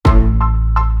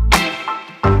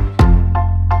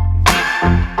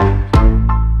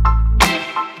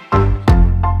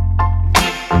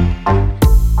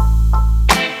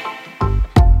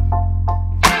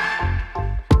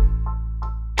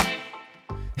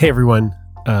Hey everyone,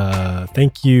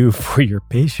 thank you for your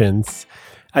patience.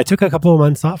 I took a couple of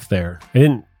months off there. I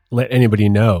didn't let anybody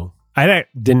know.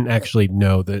 Didn't actually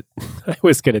know that I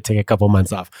was going to take a couple of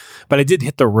months off, but I did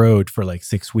hit the road for like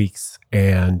 6 weeks.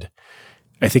 And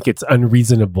I think it's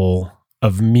unreasonable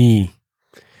of me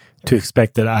to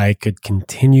expect that I could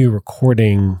continue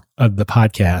recording the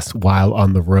podcast while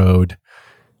on the road,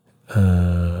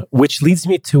 which leads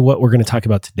me to what we're going to talk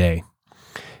about today.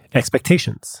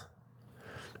 Expectations.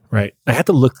 Right. I had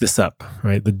to look this up,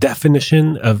 right? The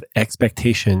definition of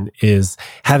expectation is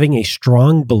having a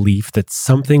strong belief that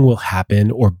something will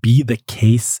happen or be the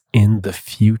case in the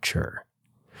future.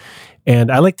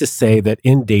 And I like to say that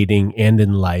in dating and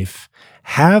in life,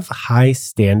 have high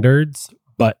standards,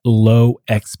 but low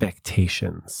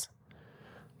expectations,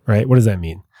 right? What does that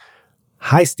mean?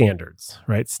 High standards,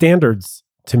 right? Standards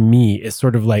to me is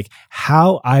sort of like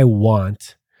how I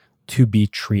want to be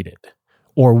treated,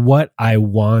 or what I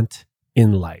want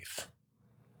in life,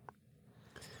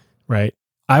 right?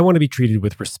 I want to be treated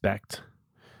with respect,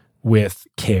 with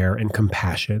care and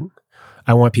compassion.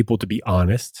 I want people to be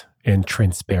honest and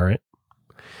transparent.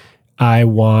 I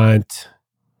want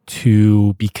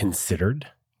to be considered.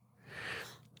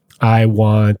 I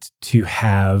want to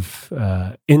have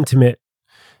intimate,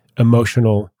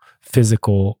 emotional,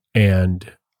 physical, and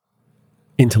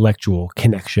intellectual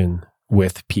connection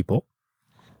with people.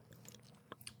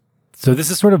 So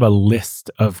this is sort of a list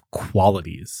of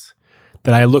qualities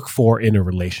that I look for in a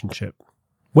relationship,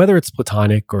 whether it's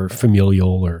platonic or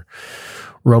familial or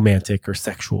romantic or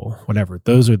sexual, whatever.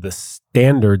 Those are the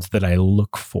standards that I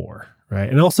look for, right?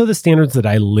 And also the standards that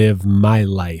I live my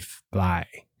life by,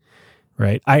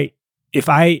 right? If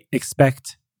I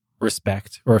expect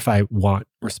respect, or if I want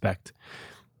respect,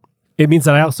 it means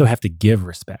that I also have to give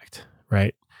respect,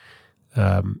 right?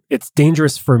 It's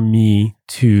dangerous for me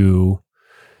to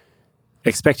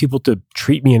expect people to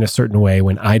treat me in a certain way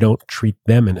when I don't treat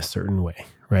them in a certain way,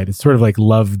 right? It's sort of like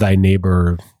love thy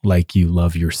neighbor like you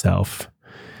love yourself.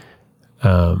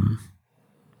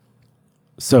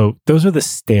 So those are the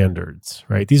standards,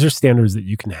 right? These are standards that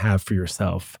you can have for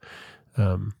yourself.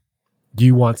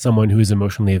 You want someone who is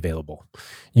emotionally available.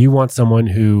 You want someone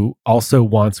who also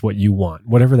wants what you want,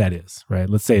 whatever that is, right?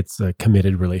 Let's say it's a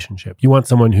committed relationship. You want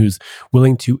someone who's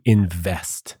willing to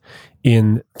invest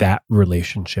in that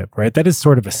relationship, right? That is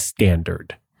sort of a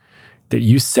standard that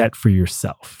you set for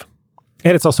yourself.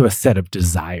 And it's also a set of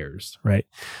desires, right?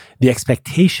 The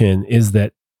expectation is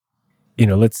that,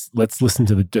 let's listen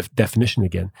to the definition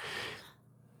again.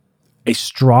 A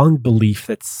strong belief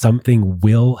that something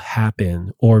will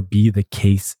happen or be the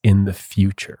case in the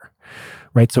future,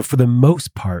 right? So for the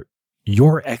most part,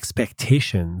 your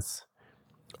expectations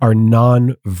are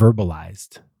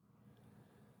non-verbalized,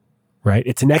 right?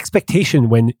 It's an expectation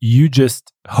when you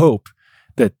just hope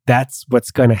that that's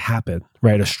what's going to happen,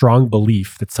 right? A strong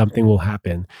belief that something will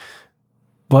happen,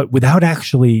 but without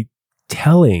actually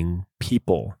telling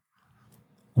people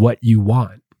what you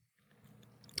want.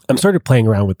 I'm sort of playing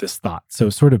around with this thought, so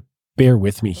sort of bear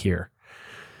with me here.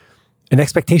 An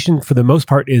expectation, for the most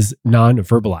part, is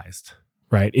non-verbalized,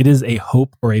 right? It is a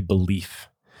hope or a belief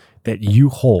that you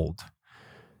hold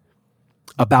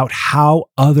about how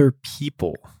other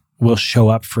people will show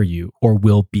up for you or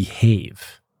will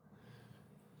behave,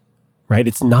 right?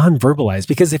 It's non-verbalized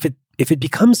because if it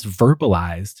becomes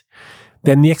verbalized,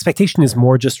 then the expectation is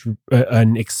more just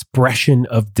an expression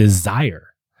of desire.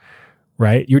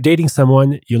 Right? You're dating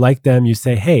someone, you like them, you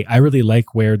say, hey, I really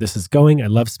like where this is going. I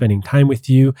love spending time with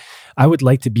you. I would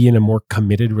like to be in a more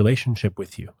committed relationship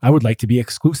with you. I would like to be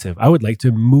exclusive. I would like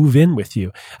to move in with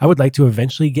you. I would like to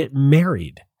eventually get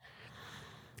married.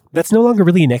 That's no longer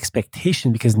really an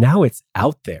expectation because now it's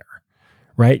out there,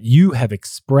 right? You have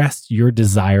expressed your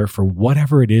desire for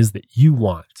whatever it is that you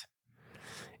want.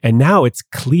 And now it's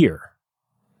clear,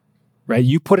 right?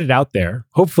 You put it out there,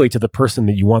 hopefully to the person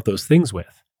that you want those things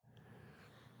with.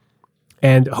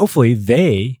 And hopefully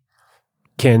they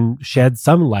can shed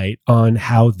some light on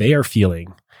how they are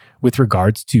feeling with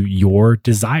regards to your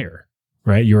desire,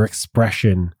 right? Your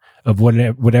expression of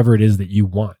whatever it is that you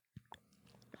want.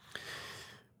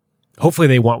 Hopefully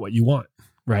they want what you want,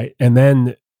 right? And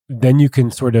then you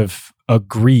can sort of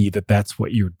agree that that's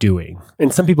what you're doing.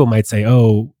 And some people might say,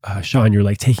 Sean, you're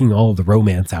like taking all of the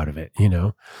romance out of it,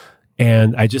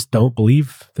 And I just don't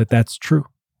believe that that's true.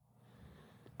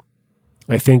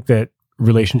 I think that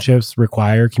relationships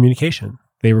require communication.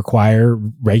 They require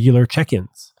regular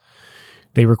check-ins.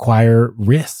 They require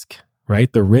risk,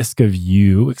 right? The risk of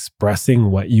you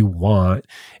expressing what you want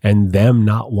and them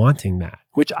not wanting that,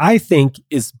 which I think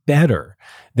is better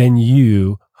than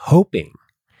you hoping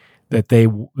that they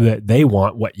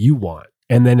want what you want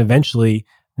and then eventually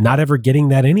not ever getting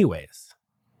that anyways.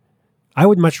 I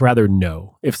would much rather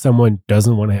know if someone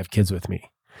doesn't want to have kids with me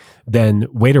than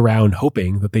wait around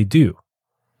hoping that they do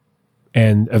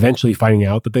and eventually finding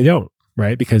out that they don't,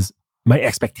 right? Because my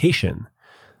expectation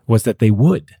was that they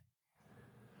would.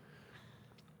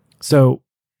 So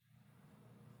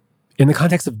in the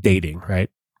context of dating, right?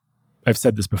 I've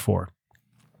said this before.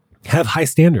 Have high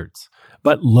standards,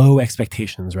 but low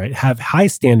expectations, right? Have high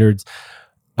standards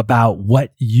about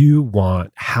what you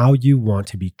want, how you want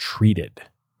to be treated,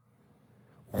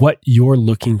 what you're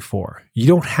looking for. You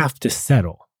don't have to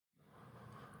settle.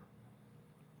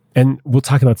 And we'll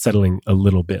talk about settling a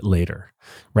little bit later,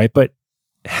 right? But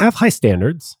have high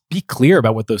standards, be clear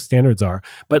about what those standards are,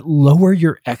 but lower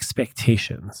your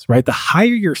expectations, right? The higher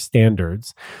your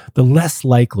standards, the less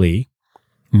likely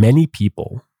many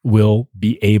people will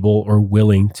be able or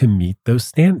willing to meet those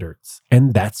standards.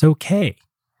 And that's okay,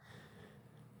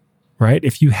 right?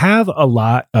 If you have a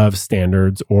lot of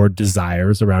standards or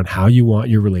desires around how you want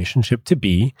your relationship to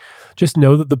be, just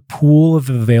know that the pool of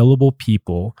available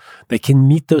people that can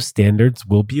meet those standards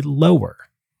will be lower.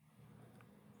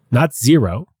 Not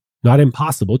zero, not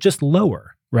impossible, just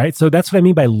lower, right? So that's what I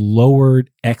mean by lowered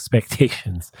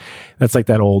expectations. That's like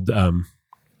that old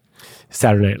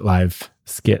Saturday Night Live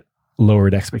skit,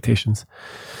 lowered expectations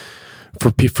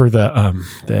for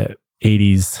the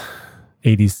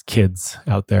 80s kids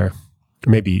out there,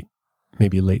 maybe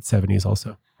late 70s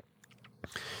also.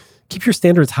 Keep your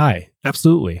standards high,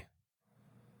 absolutely,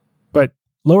 but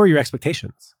lower your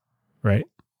expectations, right?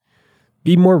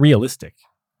 Be more realistic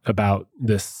about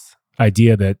this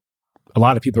idea that a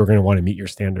lot of people are going to want to meet your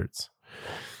standards.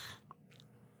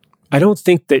 I don't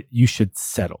think that you should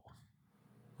settle,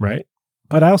 right?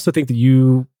 But I also think that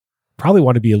you probably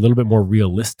want to be a little bit more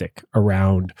realistic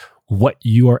around what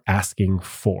you are asking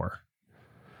for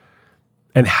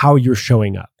and how you're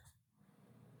showing up,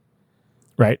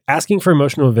 right? Asking for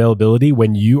emotional availability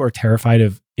when you are terrified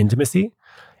of intimacy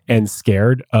and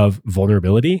scared of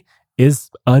vulnerability is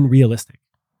unrealistic.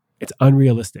 It's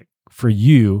unrealistic for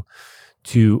you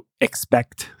to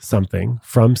expect something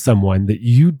from someone that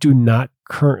you do not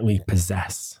currently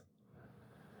possess.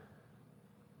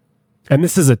 And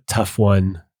this is a tough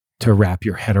one to wrap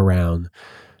your head around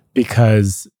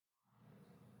because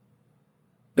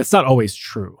that's not always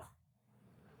true,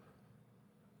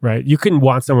 right? You can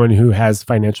want someone who has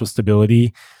financial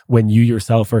stability when you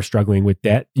yourself are struggling with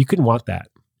debt. You can want that.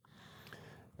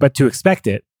 But to expect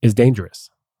it is dangerous,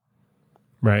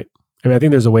 right? I mean, I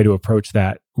think there's a way to approach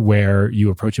that where you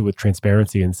approach it with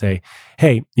transparency and say,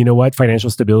 hey, you know what? Financial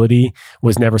stability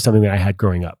was never something that I had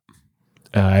growing up.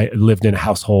 I lived in a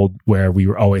household where we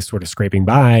were always sort of scraping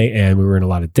by and we were in a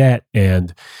lot of debt.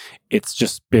 And it's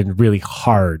just been really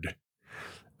hard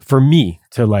for me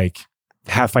to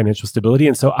have financial stability.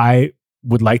 And so I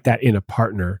would like that in a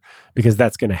partner because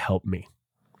that's going to help me,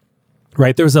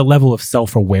 right? There's a level of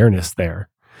self-awareness there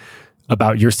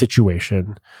about your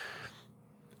situation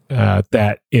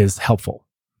that is helpful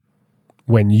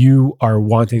when you are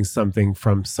wanting something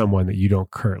from someone that you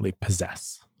don't currently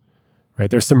possess. Right?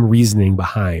 There's some reasoning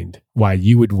behind why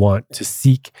you would want to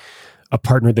seek a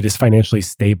partner that is financially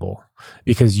stable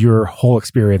because your whole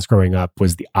experience growing up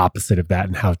was the opposite of that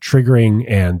and how triggering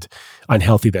and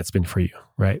unhealthy that's been for you,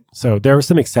 right? So there are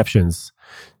some exceptions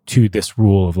to this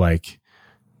rule of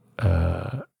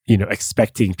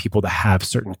expecting people to have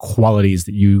certain qualities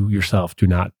that you yourself do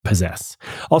not possess.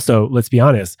 Also, let's be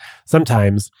honest,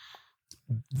 sometimes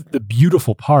the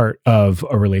beautiful part of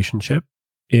a relationship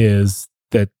is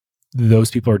that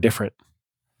those people are different,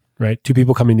 right? Two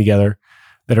people coming together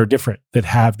that are different, that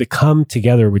come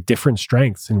together with different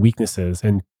strengths and weaknesses,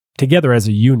 and together as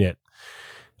a unit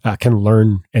can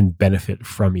learn and benefit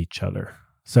from each other.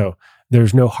 So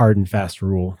there's no hard and fast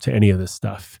rule to any of this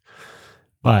stuff.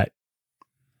 But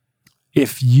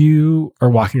if you are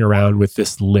walking around with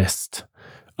this list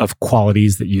of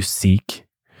qualities that you seek,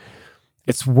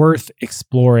 it's worth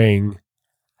exploring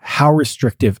how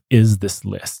restrictive is this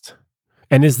list?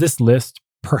 And is this list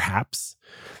perhaps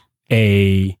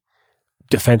a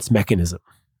defense mechanism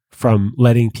from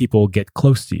letting people get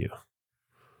close to you?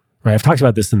 Right? I've talked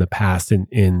about this in the past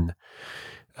in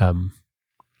the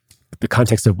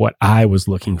context of what I was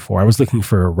looking for. I was looking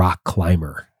for a rock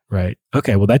climber, right?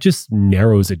 Okay, well, that just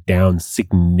narrows it down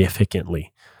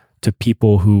significantly to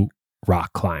people who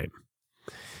rock climb.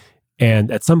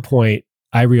 And at some point,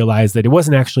 I realized that it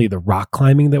wasn't actually the rock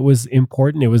climbing that was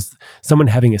important. It was someone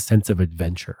having a sense of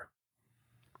adventure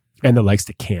and that likes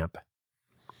to camp,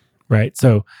 right?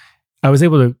 So I was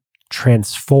able to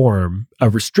transform a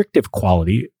restrictive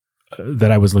quality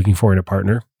that I was looking for in a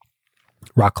partner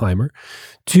rock climber,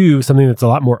 to something that's a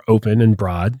lot more open and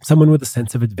broad, someone with a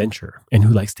sense of adventure and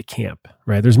who likes to camp,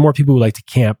 right? There's more people who like to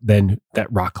camp than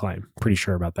that rock climb. Pretty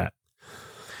sure about that.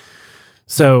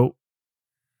 So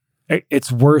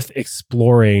it's worth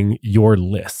exploring your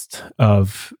list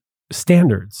of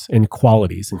standards and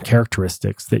qualities and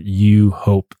characteristics that you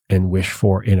hope and wish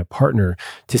for in a partner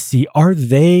to see, are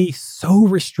they so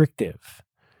restrictive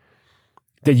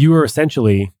that you are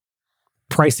essentially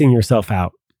pricing yourself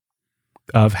out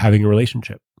of having a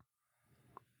relationship?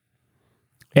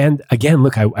 And again,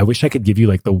 look, I wish I could give you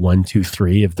like the 1, 2,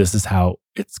 3 if this is how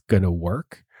it's going to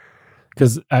work.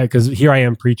 Because here I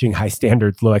am preaching high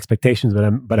standards, low expectations,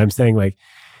 but I'm saying like,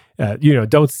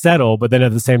 don't settle. But then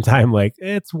at the same time, like,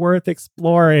 it's worth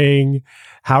exploring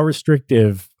how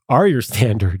restrictive are your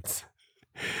standards,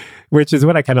 which is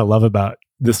what I kind of love about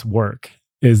this work,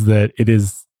 is that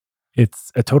it's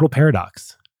a total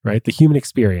paradox, right? The human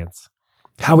experience,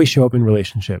 how we show up in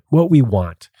relationship, what we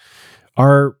want,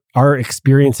 our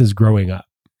experiences growing up.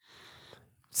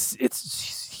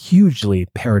 It's hugely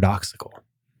paradoxical.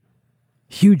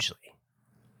 Hugely,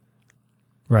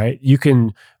 right? You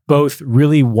can both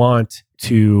really want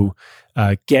to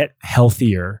get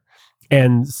healthier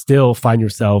and still find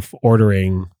yourself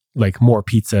ordering like more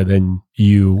pizza than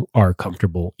you are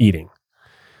comfortable eating,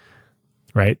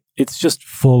 right? It's just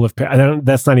full of,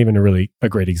 that's not even a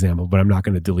great example, but I'm not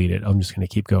going to delete it. I'm just going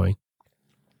to keep going.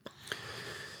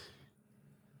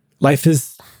 Life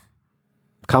is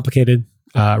complicated.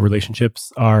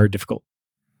 Relationships are difficult.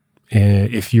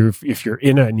 If you're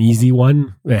in an easy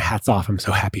one, hats off. I'm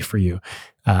so happy for you.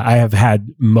 I have had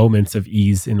moments of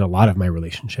ease in a lot of my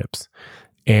relationships.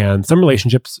 And some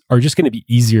relationships are just going to be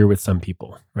easier with some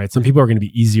people, right? Some people are going to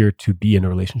be easier to be in a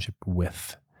relationship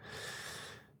with.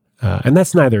 And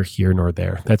that's neither here nor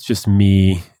there. That's just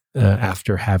me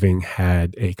after having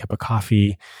had a cup of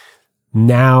coffee,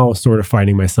 now sort of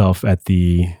finding myself at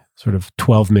the sort of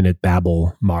 12-minute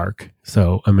babble mark.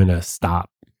 So I'm going to stop.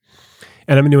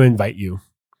 And I'm going to invite you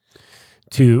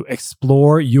to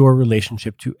explore your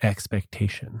relationship to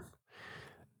expectation.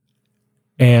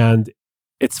 And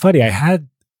it's funny,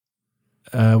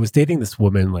 I was dating this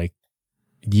woman like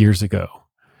years ago,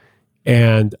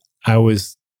 and I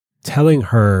was telling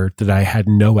her that I had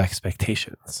no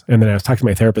expectations. And then I was talking to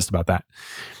my therapist about that.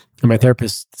 And my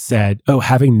therapist said,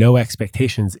 having no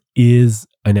expectations is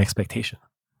an expectation,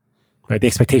 right? The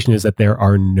expectation is that there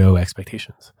are no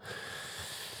expectations.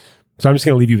 So I'm just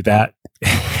going to leave you with that,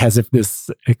 as if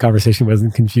this conversation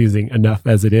wasn't confusing enough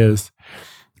as it is.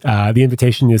 The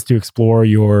invitation is to explore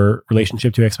your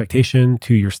relationship to expectation,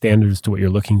 to your standards, to what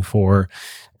you're looking for,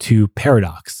 to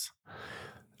paradox.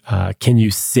 Can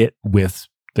you sit with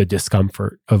the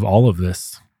discomfort of all of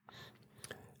this?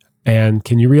 And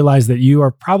can you realize that you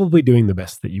are probably doing the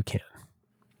best that you can,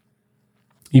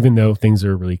 even though things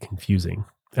are really confusing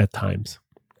at times,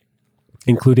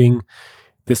 including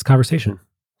this conversation?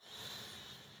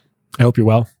 I hope you're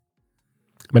well.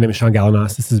 My name is Sean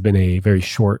Galanos. This has been a very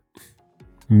short,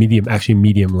 medium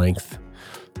length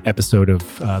episode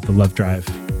of The Love Drive.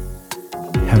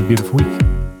 Have a beautiful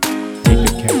week.